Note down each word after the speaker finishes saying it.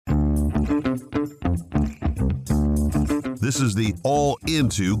This is the All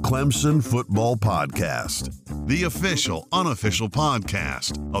Into Clemson Football Podcast, the official, unofficial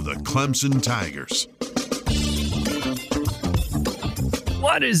podcast of the Clemson Tigers.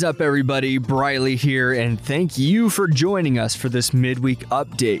 What is up, everybody? Briley here, and thank you for joining us for this midweek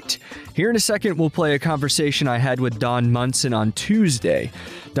update. Here in a second, we'll play a conversation I had with Don Munson on Tuesday.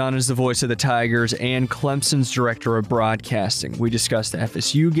 Don is the voice of the Tigers and Clemson's director of broadcasting. We discussed the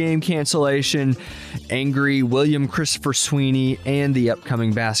FSU game cancellation, angry William Christopher Sweeney, and the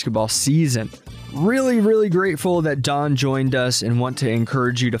upcoming basketball season. Really grateful that Don joined us and want to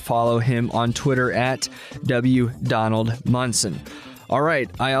encourage you to follow him on Twitter at WDonaldMunson. All right,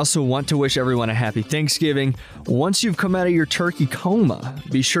 I also want to wish everyone a happy Thanksgiving. Once you've come out of your turkey coma,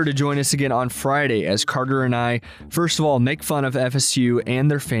 be sure to join us again on Friday as Carter and I, first of all, make fun of FSU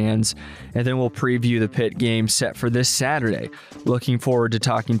and their fans, and then we'll preview the Pitt game set for this Saturday. Looking forward to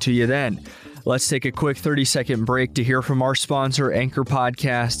talking to you then. Let's take a quick 30-second break to hear from our sponsor, Anchor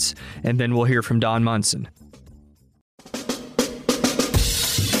Podcasts, and then we'll hear from Don Munson.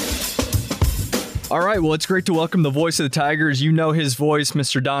 All right, well, it's great to welcome the voice of the Tigers. You know his voice,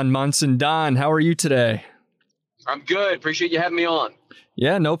 Mr. Don Munson. Don, how are you today? I'm good. Appreciate you having me on.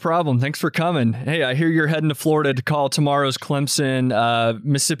 Yeah, no problem. Thanks for coming. Hey, I hear you're heading to Florida to call tomorrow's Clemson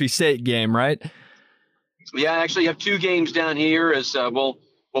Mississippi State game, right? Yeah, I actually have two games down here as we'll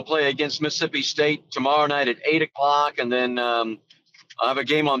play against Mississippi State tomorrow night at 8 o'clock, and then I have a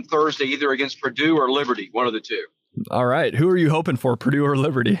game on Thursday either against Purdue or Liberty, one of the two. All right. Who are you hoping for, Purdue or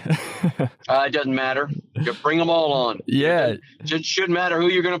Liberty? It doesn't matter. You bring them all on. Yeah. It shouldn't matter who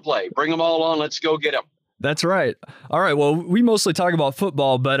you're going to play. Bring them all on. Let's go get them. That's right. All right. Well, we mostly talk about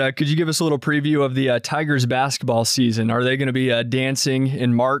football, but could you give us a little preview of the Tigers basketball season? Are they going to be dancing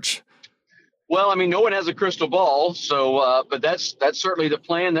in March? Well, I mean, no one has a crystal ball, so but that's certainly the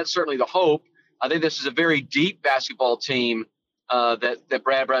plan. That's certainly the hope. I think this is a very deep basketball team that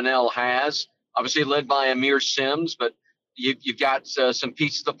Brad Brownell has. Obviously led by Amir Sims, but you've got some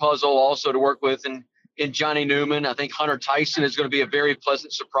pieces of the puzzle also to work with in Johnny Newman. I think Hunter Tyson is going to be a very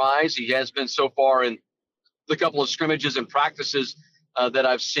pleasant surprise. He has been so far in the couple of scrimmages and practices that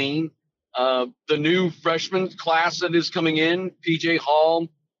I've seen. The new freshman class that is coming in, PJ Hall,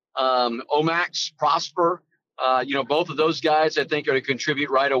 Omax, Prosper, both of those guys I think are to contribute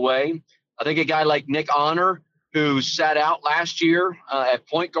right away. I think a guy like Nick Honor, who sat out last year at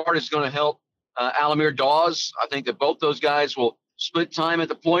point guard, is going to help Alamir Dawes. I think that both those guys will split time at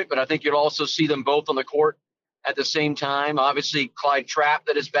the point, but I think you'll also see them both on the court at the same time. Obviously, Clyde Trapp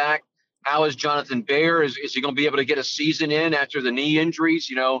that is back. How is Jonathan Baer? Is he going to be able to get a season in after the knee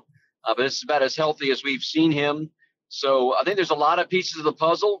injuries? But it's about as healthy as we've seen him. So I think there's a lot of pieces of the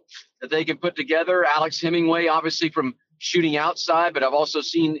puzzle that they can put together. Alex Hemingway, obviously from shooting outside, but I've also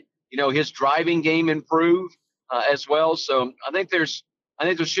seen, his driving game improve as well. So I think there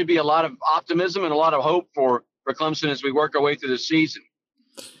should be a lot of optimism and a lot of hope for Clemson as we work our way through the season.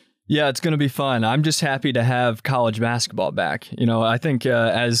 Yeah, it's going to be fun. I'm just happy to have college basketball back. I think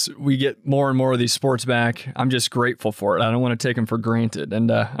as we get more and more of these sports back, I'm just grateful for it. I don't want to take them for granted,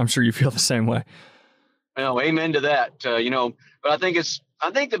 and I'm sure you feel the same way. Well, amen to that. But I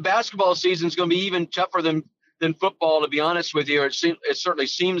think the basketball season is going to be even tougher than football. To be honest with you, it certainly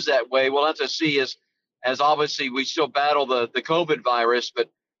seems that way. We'll have to see as obviously we still battle the COVID virus, but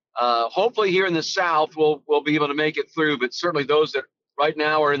hopefully here in the South we'll be able to make it through. But certainly those that right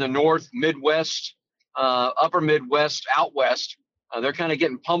now are in the North, Midwest, Upper Midwest, out West, they're kind of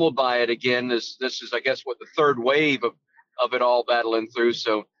getting pummeled by it again. This is, I guess, what the third wave of it all battling through.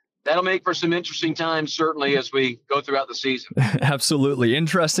 So that'll make for some interesting times, certainly, as we go throughout the season. Absolutely.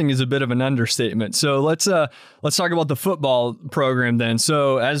 Interesting is a bit of an understatement. So let's talk about the football program then.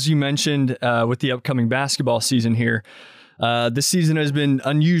 So as you mentioned, with the upcoming basketball season here, this season has been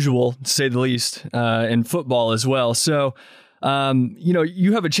unusual, to say the least, in football as well. So,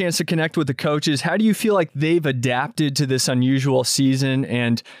 you have a chance to connect with the coaches. How do you feel like they've adapted to this unusual season,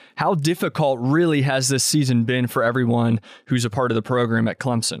 and how difficult really has this season been for everyone who's a part of the program at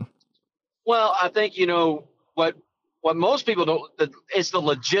Clemson? Well, I think, what most people don't, is the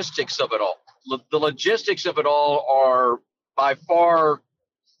logistics of it all. The logistics of it all are by far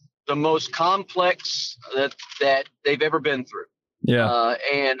the most complex that they've ever been through. Yeah.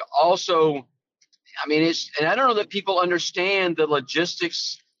 And also, and I don't know that people understand the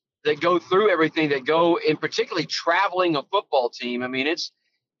logistics that go through everything that go in, particularly traveling a football team.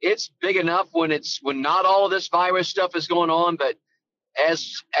 It's big enough when not all of this virus stuff is going on, but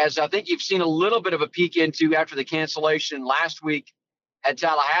as I think you've seen a little bit of a peek into after the cancellation last week at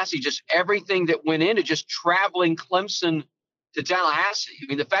Tallahassee, just everything that went into just traveling Clemson to Tallahassee. I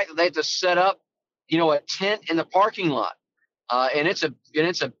mean, the fact that they have to set up, a tent in the parking lot, and it's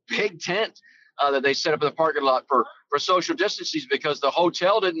a big tent that they set up in the parking lot for social distancing, because the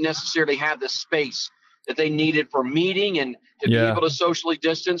hotel didn't necessarily have the space that they needed for meeting and to be able to socially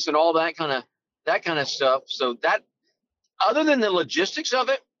distance and all that kind of stuff. So that, other than the logistics of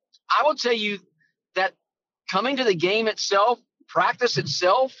it, I will tell you that coming to the game itself, practice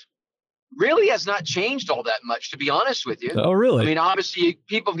itself, really has not changed all that much, to be honest with you. Oh, really? I mean, obviously,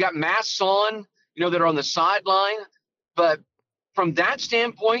 people have got masks on, that are on the sideline. But from that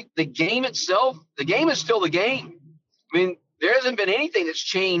standpoint, the game itself, the game is still the game. I mean, there hasn't been anything that's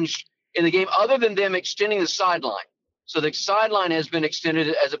changed in the game other than them extending the sideline. So the sideline has been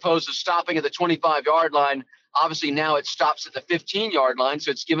extended as opposed to stopping at the 25-yard line. Obviously, now it stops at the 15-yard line,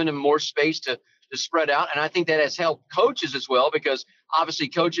 so it's given them more space to spread out. And I think that has helped coaches as well, because obviously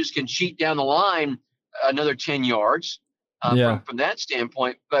coaches can cheat down the line another 10 yards from that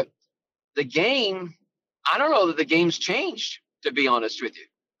standpoint. But the game, I don't know that the game's changed, to be honest with you.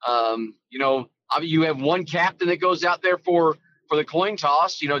 You have one captain that goes out there for the coin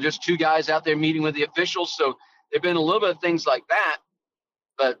toss, just two guys out there meeting with the officials. So there've been a little bit of things like that.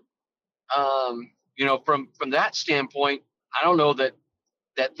 But, from that standpoint, I don't know that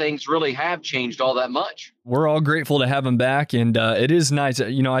things really have changed all that much. We're all grateful to have him back, and it is nice.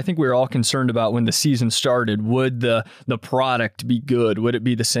 I think we were all concerned about when the season started, would the product be good? Would it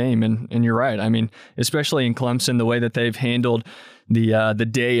be the same? And you're right. I mean, especially in Clemson, the way that they've handled the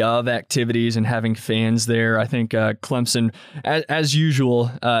day of activities and having fans there. I think Clemson, as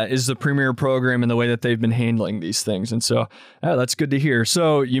usual, is the premier program in the way that they've been handling these things. And so that's good to hear.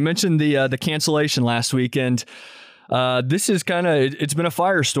 So you mentioned the cancellation last weekend. This is it's been a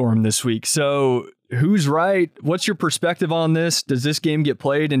firestorm this week. So who's right? What's your perspective on this? Does this game get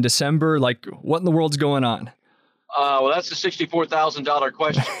played in December? Like, what in the world's going on? Well, that's a $64,000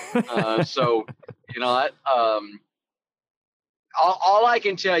 question. All I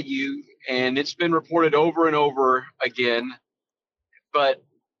can tell you, and it's been reported over and over again, but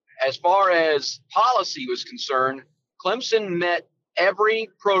as far as policy was concerned, Clemson met every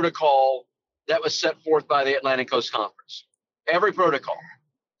protocol that was set forth by the Atlantic Coast Conference, every protocol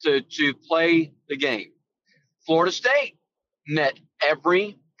to play the game. Florida State met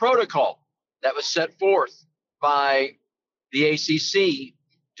every protocol that was set forth by the ACC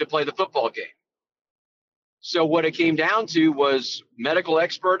to play the football game. So what it came down to was medical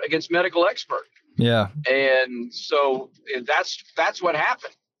expert against medical expert. Yeah. And so that's what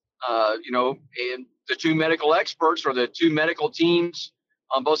happened. And the two medical experts, or the two medical teams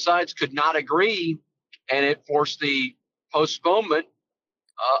on both sides, could not agree, and it forced the postponement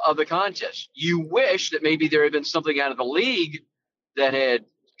of the contest. You wish that maybe there had been something out of the league that had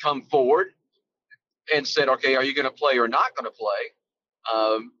come forward and said, okay, are you going to play or not going to play?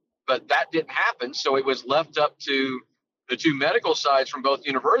 But that didn't happen, so it was left up to the two medical sides from both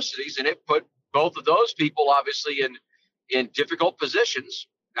universities, and it put both of those people obviously in difficult positions.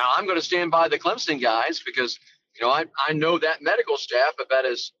 Now, I'm going to stand by the Clemson guys, because I know that medical staff about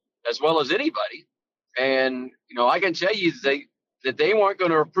as well as anybody, and I can tell you that they weren't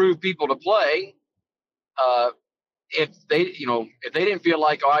going to approve people to play if they didn't feel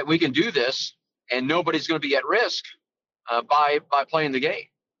like, all right, we can do this and nobody's going to be at risk by playing the game.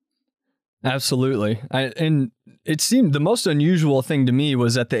 Absolutely. And it seemed the most unusual thing to me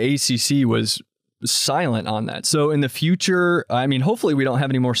was that the ACC was silent on that. So in the future, I mean, hopefully we don't have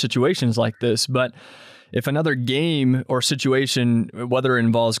any more situations like this, but if another game or situation, whether it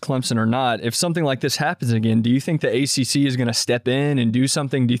involves Clemson or not, if something like this happens again, do you think the ACC is going to step in and do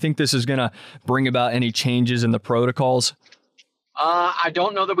something? Do you think this is going to bring about any changes in the protocols? I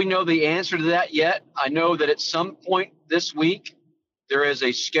don't know that we know the answer to that yet. I know that at some point this week, there is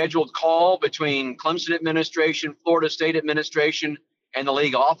a scheduled call between Clemson administration, Florida State administration, and the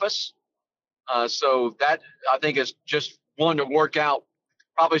league office. So that, I think, is just one to work out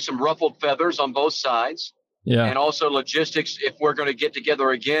probably some ruffled feathers on both sides. Yeah. And also logistics if we're going to get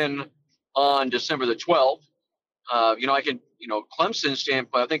together again on December the 12th. Clemson's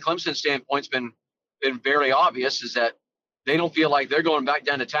standpoint, I think Clemson's standpoint's been very obvious, is that they don't feel like they're going back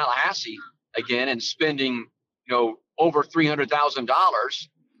down to Tallahassee again and spending, over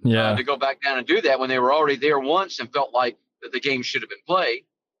 $300,000 to go back down and do that when they were already there once and felt like that the game should have been played.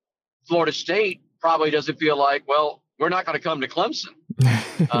 Florida State probably doesn't feel like, well, we're not going to come to Clemson.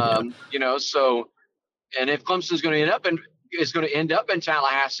 So, and if Clemson's going to end up in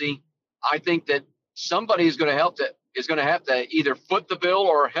Tallahassee, I think that somebody is going to have to either foot the bill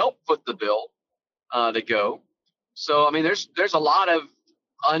or help foot the bill to go. So, I mean, there's a lot of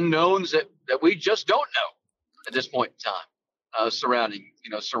unknowns that we just don't know at this point in time. surrounding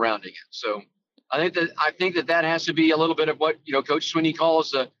it. So I think that has to be a little bit of what Coach Swinney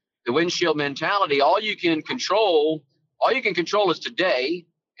calls the windshield mentality. All you can control is today,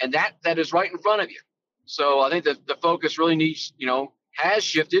 and that is right in front of you. So I think that the focus really has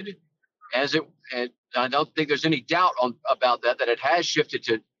shifted, and I don't think there's any doubt about that it has shifted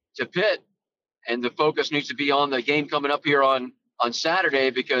to Pitt, and the focus needs to be on the game coming up here on Saturday,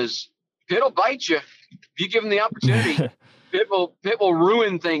 because Pitt will bite you if you give them the opportunity. Pitt will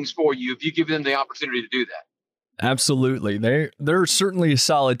ruin things for you if you give them the opportunity to do that. Absolutely. They're certainly a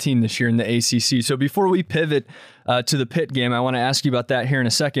solid team this year in the ACC. So before we pivot to the Pitt game, I want to ask you about that here in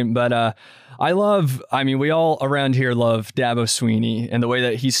a second. But we all around here love Dabo Swinney and the way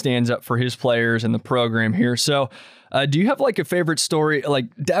that he stands up for his players and the program here. So do you have like a favorite story?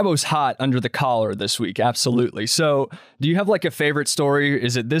 Like, Dabo's hot under the collar this week. Absolutely. So do you have like a favorite story?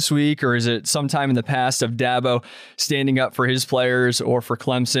 Is it this week, or is it sometime in the past of Dabo standing up for his players or for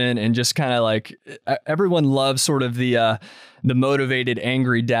Clemson, and just kind of like everyone loves sort of the motivated,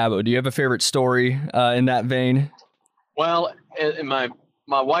 angry Dabo? Do you have a favorite story in that vein? Well, my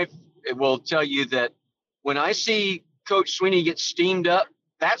wife will tell you that when I see Coach Swinney get steamed up,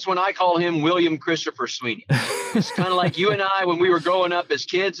 that's when I call him William Christopher Swinney. It's kind of like you and I when we were growing up as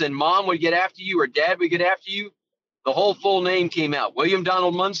kids, and Mom would get after you or Dad would get after you. The whole full name came out. William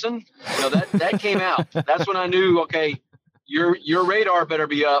Donald Munson. That came out. That's when I knew, okay, your radar better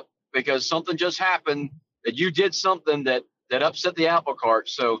be up, because something just happened, that you did something that upset the apple cart.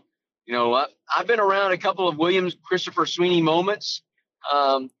 So, I've been around a couple of William Christopher Swinney moments.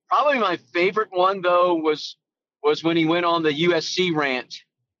 Probably my favorite one, though, was when he went on the USC rant.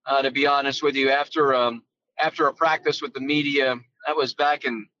 To be honest with you, after a practice with the media, that was back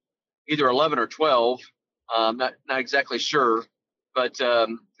in either 11 or 12. Not exactly sure, but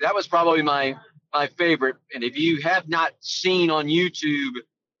that was probably my favorite. And if you have not seen on YouTube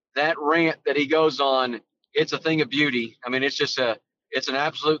that rant that he goes on, it's a thing of beauty. I mean, it's an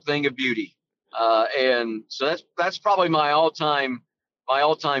absolute thing of beauty. And so that's probably my all-time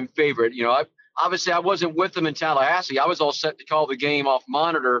favorite. Obviously I wasn't with them in Tallahassee. I was all set to call the game off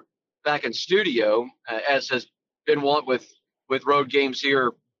monitor back in studio, as has been wont with road games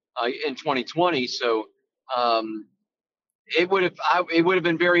here in 2020. So it would have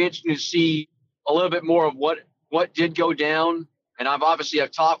been very interesting to see a little bit more of what did go down. And I've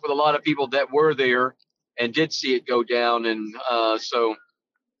talked with a lot of people that were there and did see it go down. And so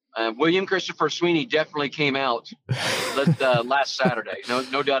William Christopher Swinney definitely came out last Saturday.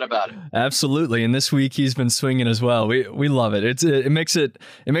 No doubt about it. Absolutely. And this week he's been swinging as well. We love it. It makes it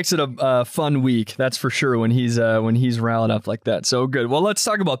a fun week. That's for sure when he's riled up like that. So good. Well, let's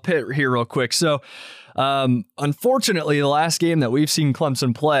talk about Pitt here real quick. So unfortunately, the last game that we've seen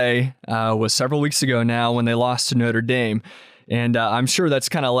Clemson play was several weeks ago now, when they lost to Notre Dame. And I'm sure that's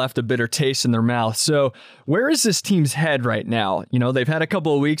kind of left a bitter taste in their mouth. So where is this team's head right now? They've had a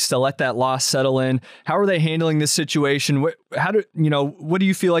couple of weeks to let that loss settle in. How are they handling this situation? What do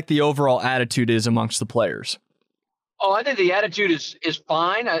you feel like the overall attitude is amongst the players? Oh, I think the attitude is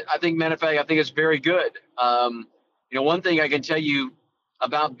fine. I think, matter of fact, I think it's very good. One thing I can tell you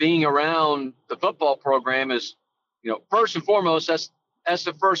about being around the football program is, first and foremost, that's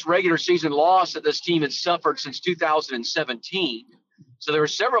the first regular season loss that this team had suffered since 2017. So there were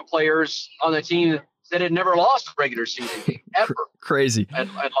several players on the team that had never lost a regular season game ever. Crazy. Had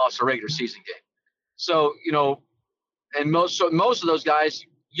lost a regular season game. So, and most of those guys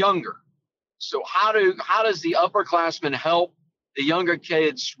younger. So how does the upperclassmen help the younger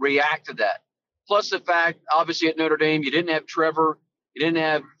kids react to that? Plus the fact, obviously at Notre Dame, you didn't have Trevor. You didn't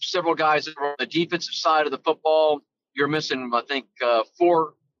have several guys that were on the defensive side of the football. You're missing, I think,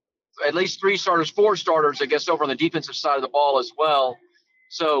 four starters, I guess, over on the defensive side of the ball as well.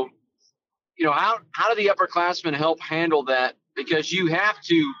 So, how do the upperclassmen help handle that? Because you have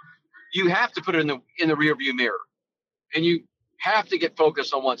to put it in the rearview mirror, and you have to get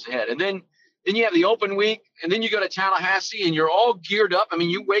focused on what's ahead. And then you have the open week, and then you go to Tallahassee, and you're all geared up. I mean,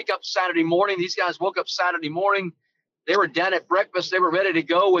 you wake up Saturday morning. These guys woke up Saturday morning. They were down at breakfast. They were ready to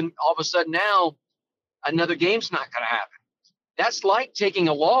go, and all of a sudden now, another game's not going to happen. That's like taking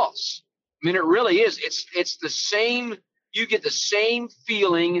a loss. I mean, it really is. It's the same. You get the same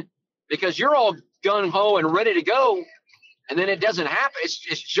feeling because you're all gung-ho and ready to go, and then it doesn't happen. It's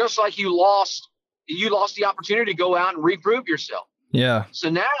just like you lost the opportunity to go out and reprove yourself. Yeah.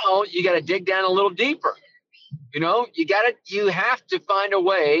 So now you got to dig down a little deeper. You have to find a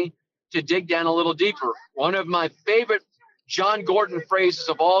way to dig down a little deeper. One of my favorite John Gordon phrases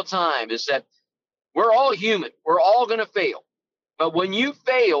of all time is that we're all human. We're all going to fail. But when you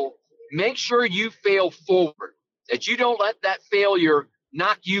fail, make sure you fail forward. that you don't let that failure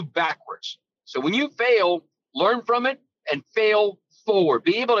knock you backwards. So when you fail, learn from it and fail forward.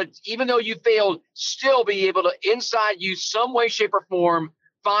 Be able to, even though you failed, still be able to, inside you, some way, shape, or form,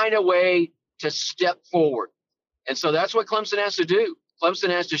 find a way to step forward. And so that's what Clemson has to do. Clemson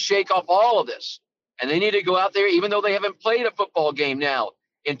has to shake off all of this. And they need to go out there, even though they haven't played a football game now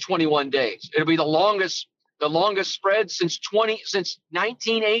in 21 days. It'll be the longest spread since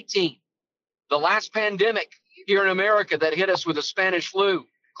 1918. The last pandemic here in America that hit us with the Spanish flu.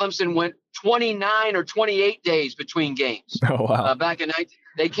 Clemson went 29 or 28 days between games. Oh, wow. Back in 19,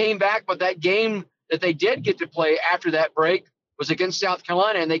 they came back, but that game that they did get to play after that break was against South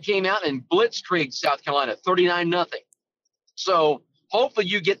Carolina, and they came out and blitzkrieged South Carolina 39-0. So hopefully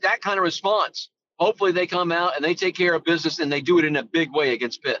you get that kind of response. Hopefully they come out and they take care of business and they do it in a big way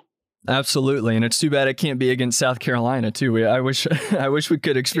against Pitt. Absolutely, and it's too bad it can't be against South Carolina too. I wish we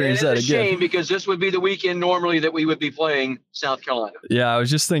could experience that again. It's a shame because this would be the weekend normally that we would be playing South Carolina. Yeah, I was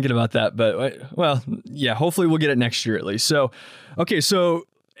just thinking about that, but well, yeah, hopefully we'll get it next year at least. So, okay, so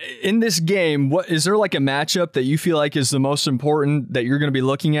in this game, what is there like a matchup that you feel like is the most important that you're going to be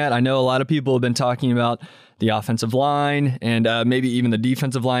looking at? I know a lot of people have been talking about the offensive line and maybe even the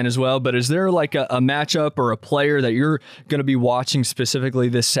defensive line as well. But is there like a matchup or a player that you're going to be watching specifically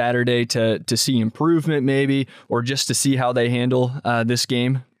this Saturday to see improvement maybe, or just to see how they handle this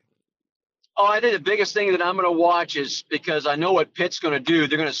game? Oh, I think the biggest thing that I'm going to watch is because I know what Pitt's going to do.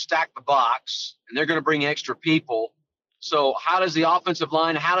 They're going to stack the box and they're going to bring extra people. So how does the offensive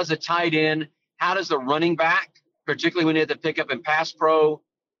line, how does the tight end, how does the running back, particularly when they have to pick up in pass pro,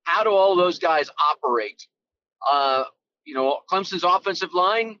 how do all those guys operate? Clemson's offensive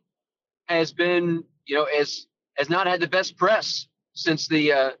line has been, has not had the best press since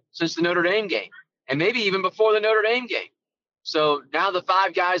the Notre Dame game, and maybe even before the Notre Dame game. So now the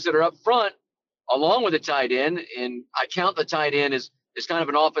five guys that are up front, along with the tight end, and I count the tight end as kind of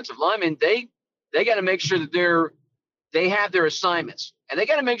an offensive lineman, they got to make sure that they have their assignments, and they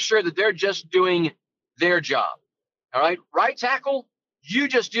got to make sure that they're just doing their job. All right, right tackle, you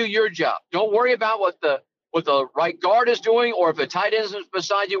just do your job. Don't worry about what the right guard is doing, or if the tight end is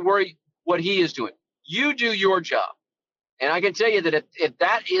beside you, worry what he is doing. You do your job. And I can tell you that if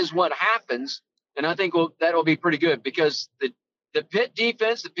that is what happens, then I think that will be pretty good, because the Pitt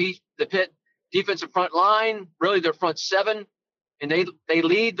defense, the Pitt defensive front line, really their front seven, and they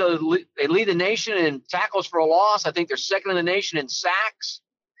lead the nation in tackles for a loss. I think they're second in the nation in sacks.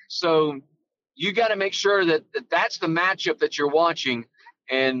 So you got to make sure that that's the matchup that you're watching.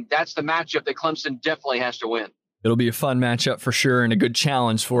 And that's the matchup that Clemson definitely has to win. It'll be a fun matchup for sure and a good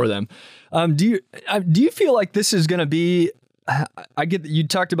challenge for them. Do you feel like this is going to be? I get that you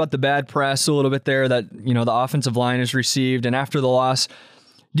talked about the bad press a little bit there that the offensive line has received, and after the loss,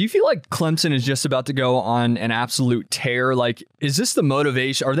 do you feel like Clemson is just about to go on an absolute tear? Like, is this the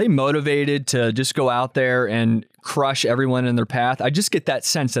motivation? Are they motivated to just go out there and crush everyone in their path? I just get that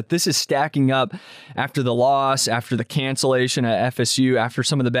sense that this is stacking up after the loss, after the cancellation at FSU, after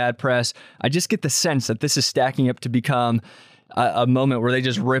some of the bad press. I just get the sense that this is stacking up to become a moment where they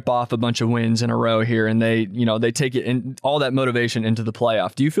just rip off a bunch of wins in a row here, and they take it in all that motivation into the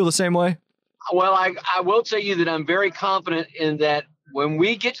playoff. Do you feel the same way? Well, I will tell you that I'm very confident in that. When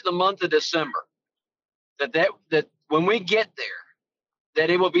we get to the month of December, that when we get there, that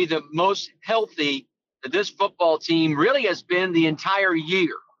it will be the most healthy that this football team really has been the entire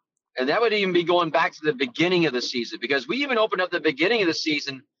year. And that would even be going back to the beginning of the season, because we even opened up the beginning of the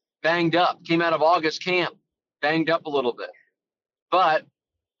season banged up, came out of August camp, banged up a little bit. But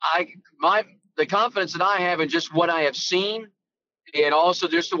the confidence that I have in just what I have seen, and also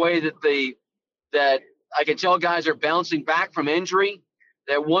just the way that I can tell guys are bouncing back from injury,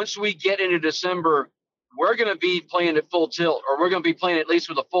 that once we get into December, we're going to be playing at full tilt, or we're going to be playing at least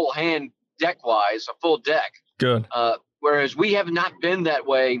with a full hand deck-wise, a full deck. Good. Whereas we have not been that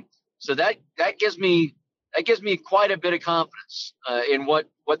way. So that gives me quite a bit of confidence in what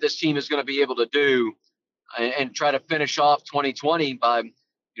this team is going to be able to do and try to finish off 2020 by,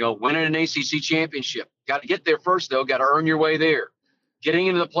 winning an ACC championship. Got to get there first, though. Got to earn your way there. Getting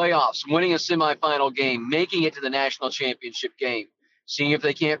into the playoffs, winning a semifinal game, making it to the national championship game, seeing if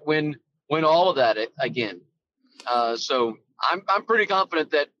they can't win all of that again. So I'm pretty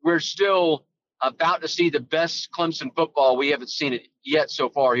confident that we're still about to see the best Clemson football. We haven't seen it yet so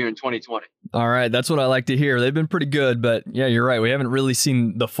far here in 2020. All right, that's what I like to hear. They've been pretty good, but yeah, you're right. We haven't really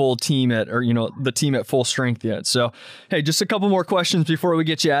seen the full team the team at full strength yet. So, hey, just a couple more questions before we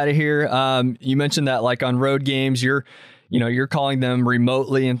get you out of here. You mentioned that like on road games, you're calling them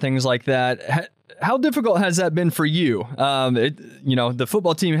remotely and things like that. how difficult has that been for you? The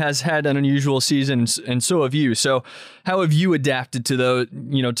football team has had an unusual season, and so have you. So how have you adapted to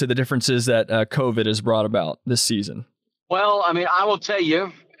to the differences that COVID has brought about this season? Well, I mean, I will tell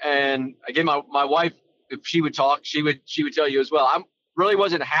you, and again, my wife, if she would talk, she would tell you as well. I really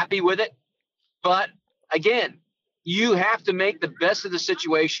wasn't happy with it, but again, you have to make the best of the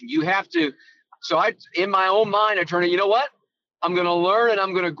situation. You have to. So in my own mind, I turn it. You know what? I'm going to learn and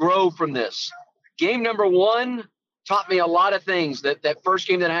I'm going to grow from this. Game number 1 taught me a lot of things. That first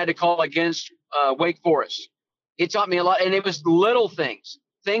game that I had to call against Wake Forest, it taught me a lot, and it was little things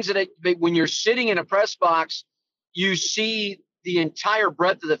that when you're sitting in a press box, you see the entire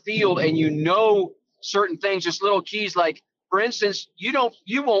breadth of the field, and you know certain things, just little keys. Like, for instance, you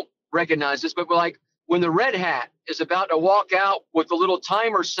won't recognize this, but like when the red hat is about to walk out with the little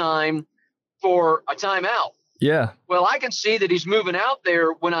timer sign for a timeout. Yeah. Well, I can see that he's moving out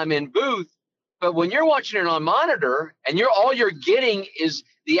there when I'm in booth, but when you're watching it on monitor and all you're getting is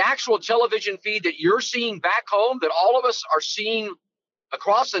the actual television feed that you're seeing back home, that all of us are seeing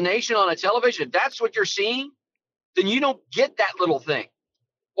across the nation on a television, if that's what you're seeing, then you don't get that little thing.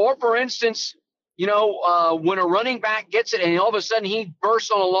 Or for instance, when a running back gets it and all of a sudden he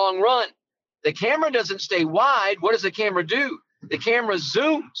bursts on a long run, the camera doesn't stay wide. What does the camera do? The camera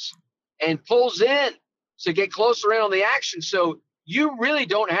zooms and pulls in to get closer in on the action. So you really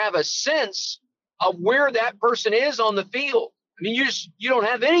don't have a sense of where that person is on the field. I mean, you don't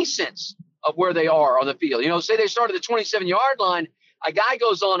have any sense of where they are on the field. Say they start at the 27-yard line, a guy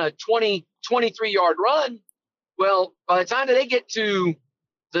goes on a 23-yard run. Well, by the time that they get to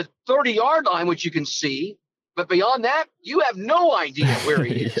the 30-yard line, which you can see, but beyond that, you have no idea where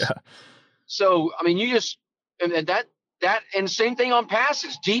he is. Yeah. So, I mean, and same thing on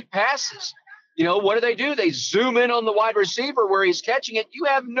passes, deep passes. What do? They zoom in on the wide receiver where he's catching it. You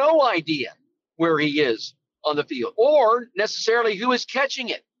have no idea where he is on the field or necessarily who is catching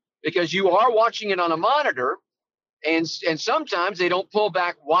it, because you are watching it on a monitor, and sometimes they don't pull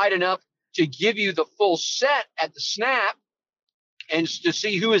back wide enough to give you the full set at the snap and to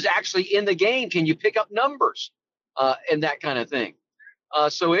see who is actually in the game. Can you pick up numbers and that kind of thing?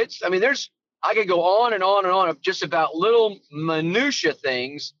 So I could go on and on and on of just about little minutia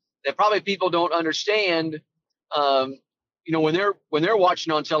things that probably people don't understand, when they're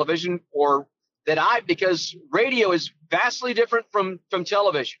watching on television, or because radio is vastly different from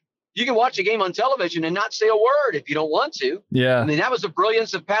television. You can watch a game on television and not say a word if you don't want to. Yeah. I mean, that was the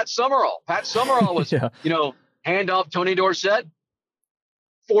brilliance of Pat Summerall. Pat Summerall was, handoff Tony Dorsett.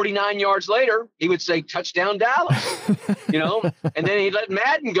 49 yards later, he would say touchdown Dallas, and then he'd let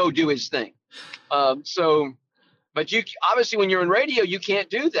Madden go do his thing. But you obviously, when you're in radio, you can't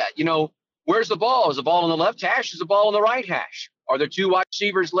do that. Where's the ball? Is the ball on the left hash? Is the ball on the right hash? Are there 2 wide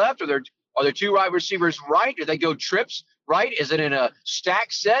receivers left? Are there 2 wide receivers right? Do they go trips right? Is it in a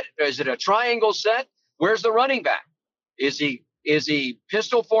stack set? Is it a triangle set? Where's the running back? Is he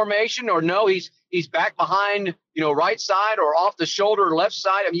pistol formation, or no? He's back behind, right side or off the shoulder, left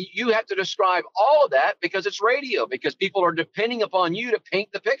side. I mean, you have to describe all of that because it's radio, because people are depending upon you to paint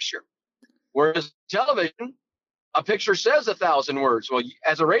the picture. Whereas television, a picture says 1,000 words. Well,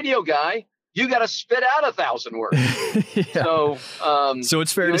 as a radio guy, you got to spit out 1,000 words. Yeah. So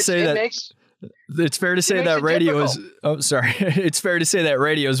it's fair to say that it's fair to say that radio is. Oh, sorry. It's fair to say that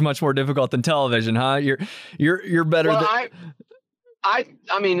radio is much more difficult than television, huh? You're better. Well,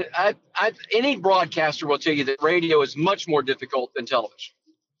 any broadcaster will tell you that radio is much more difficult than television.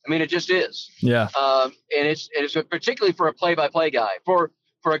 I mean, it just is. Yeah. And it's particularly for a play-by-play guy. For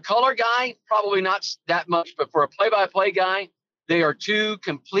a color guy, probably not that much, but for a play-by-play guy, they are 2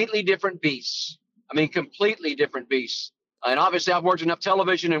 completely different beasts. I mean, completely different beasts. And obviously, I've worked enough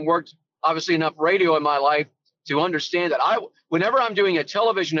television and worked obviously enough radio in my life to understand that whenever I'm doing a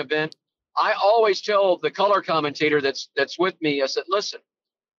television event, I always tell the color commentator that's with me, I said, listen,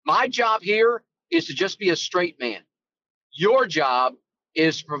 my job here is to just be a straight man. Your job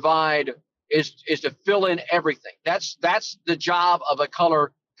is to provide, is to fill in everything. That's the job of a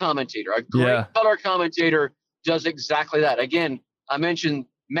color commentator. A great color commentator does exactly that. Again, I mentioned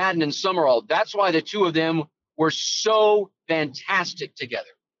Madden and Summerall. That's why the 2 of them were so fantastic together,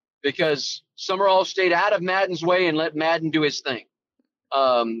 because Summerall stayed out of Madden's way and let Madden do his thing.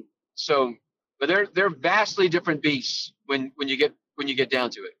 But they're vastly different beasts when you get down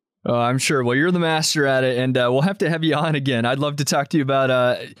to it. Oh, I'm sure. Well, you're the master at it, and we'll have to have you on again. I'd love to talk to you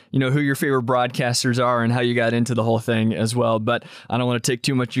about, who your favorite broadcasters are and how you got into the whole thing as well. But I don't want to take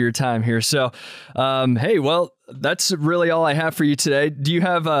too much of your time here. So, hey, well, that's really all I have for you today. Do you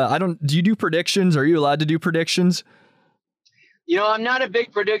have? Do you do predictions? Are you allowed to do predictions? I'm not a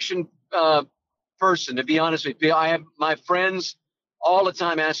big prediction person, to be honest with you. I have my friends all the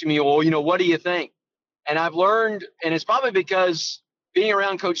time asking me, well, what do you think? And I've learned, and it's probably because being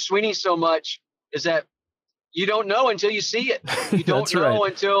around Coach Sweeney so much, is that you don't know until you see it. You don't know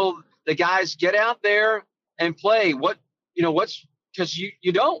until the guys get out there and play. Because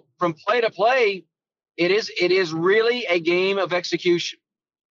you don't. From play to play, it is really a game of execution.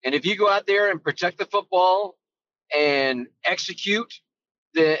 And if you go out there and protect the football and execute,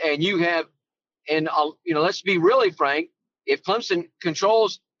 let's be really frank, if Clemson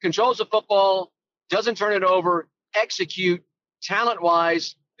controls the football, doesn't turn it over, execute,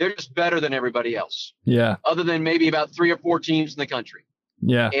 talent-wise, they're just better than everybody else. Yeah. Other than maybe about 3 or 4 teams in the country.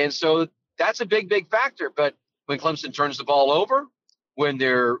 Yeah. And so that's a big, big factor. But when Clemson turns the ball over,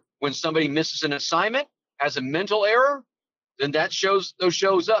 when somebody misses an assignment, has a mental error, then that shows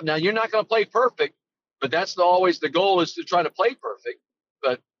up. Now, you're not going to play perfect, but that's always the goal, is to try to play perfect.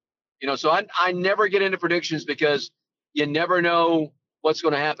 But, so I never get into predictions because you never know what's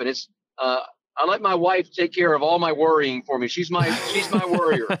going to happen. It's I let my wife take care of all my worrying for me. She's my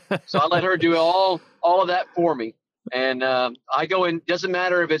worrier. So I let her do all of that for me. And I go in, doesn't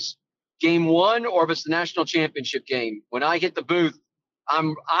matter if it's game 1 or if it's the national championship game. When I hit the booth,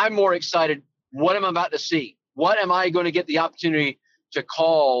 I'm more excited. What am I about to see? What am I going to get the opportunity to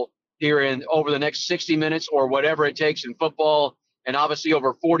call here over the next 60 minutes or whatever it takes in football, and obviously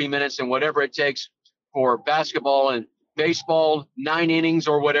over 40 minutes and whatever it takes for basketball and baseball, 9 innings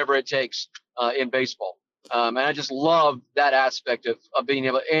or whatever it takes in baseball. And I just love that aspect of being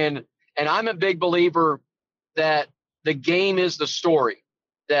able – and I'm a big believer that the game is the story.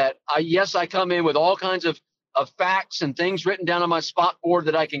 That I come in with all kinds of facts and things written down on my spot board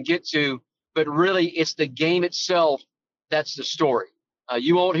that I can get to, but really it's the game itself that's the story.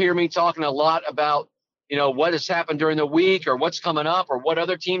 You won't hear me talking a lot about, what has happened during the week or what's coming up or what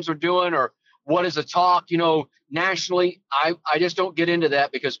other teams are doing or what is the talk, nationally. I just don't get into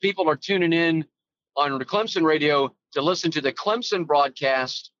that because people are tuning in on the Clemson radio to listen to the Clemson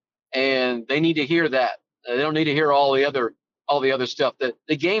broadcast, and they need to hear that. They don't need to hear all the other stuff.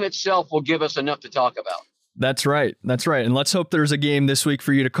 The game itself will give us enough to talk about. That's right. And let's hope there's a game this week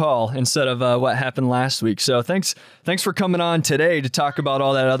for you to call instead of what happened last week. So thanks for coming on today to talk about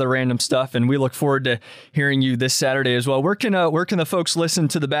all that other random stuff. And we look forward to hearing you this Saturday as well. Where can the folks listen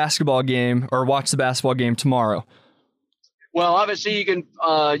to the basketball game or watch the basketball game tomorrow? Well, obviously you can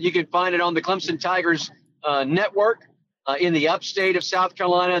find it on the Clemson Tigers network in the upstate of South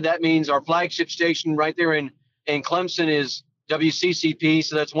Carolina. That means our flagship station right there in Clemson is WCCP.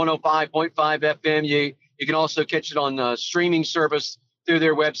 So that's 105.5 FM. You can also catch it on streaming service through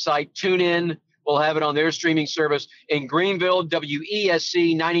their website. TuneIn will have it on their streaming service. In Greenville,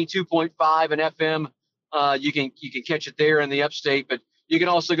 WESC 92.5 and FM. You can catch it there in the upstate, but you can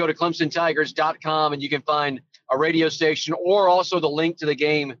also go to ClemsonTigers.com and you can find a radio station, or also the link to the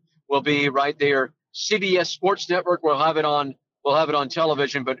game will be right there. CBS Sports Network will have it on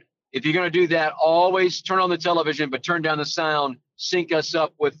television. But if you're going to do that, always turn on the television, but turn down the sound. Sync us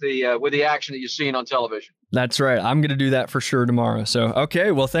up with the action that you're seeing on television. That's right. I'm going to do that for sure tomorrow. So,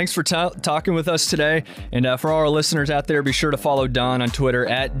 okay. Well, thanks for talking with us today. And for all our listeners out there, be sure to follow Don on Twitter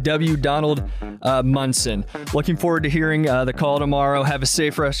at WDonald Munson. Looking forward to hearing the call tomorrow. Have a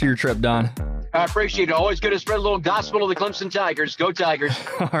safe rest of your trip, Don. I appreciate it. Always good to spread a little gospel of the Clemson Tigers. Go Tigers.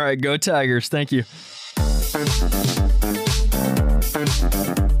 All right. Go Tigers. Thank you.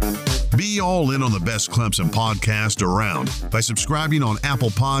 Be all in on the best Clemson podcast around by subscribing on Apple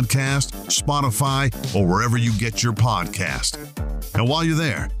Podcast, Spotify, or wherever you get your podcast. And while you're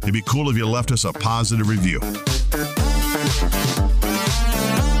there, it'd be cool if you left us a positive review.